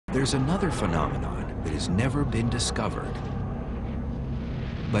There's another phenomenon that has never been discovered.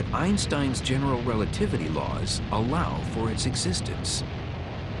 But Einstein's general relativity laws allow for its existence.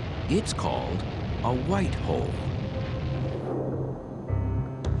 It's called a white hole.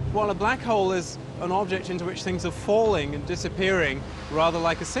 While a black hole is an object into which things are falling and disappearing, rather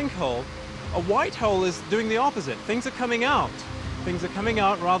like a sinkhole, a white hole is doing the opposite. Things are coming out. Things are coming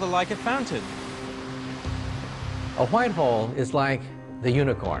out rather like a fountain. A white hole is like the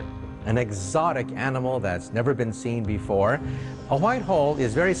unicorn, an exotic animal that's never been seen before. A white hole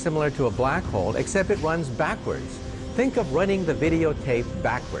is very similar to a black hole, except it runs backwards. Think of running the videotape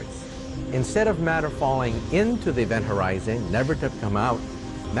backwards. Instead of matter falling into the event horizon, never to come out,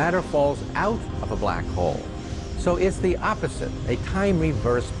 matter falls out of a black hole. So it's the opposite, a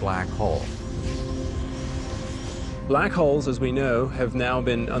time-reversed black hole. Black holes, as we know, have now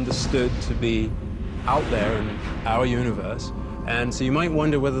been understood to be out there in our universe. And so you might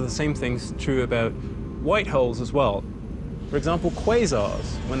wonder whether the same thing's true about white holes as well. For example, quasars,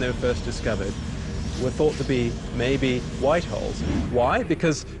 when they were first discovered, were thought to be maybe white holes. Why?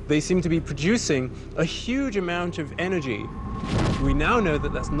 Because they seem to be producing a huge amount of energy. We now know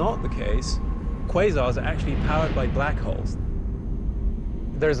that that's not the case. Quasars are actually powered by black holes.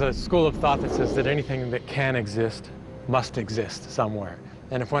 There's a school of thought that says that anything that can exist must exist somewhere.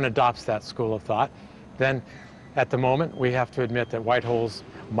 And if one adopts that school of thought, then at the moment we have to admit that white holes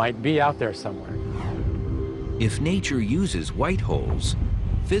might be out there somewhere. If nature uses white holes,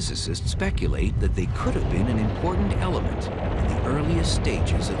 physicists speculate that they could have been an important element in the earliest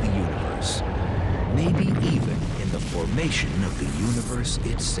stages of the universe, maybe even in the formation of the universe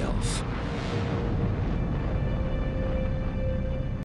itself.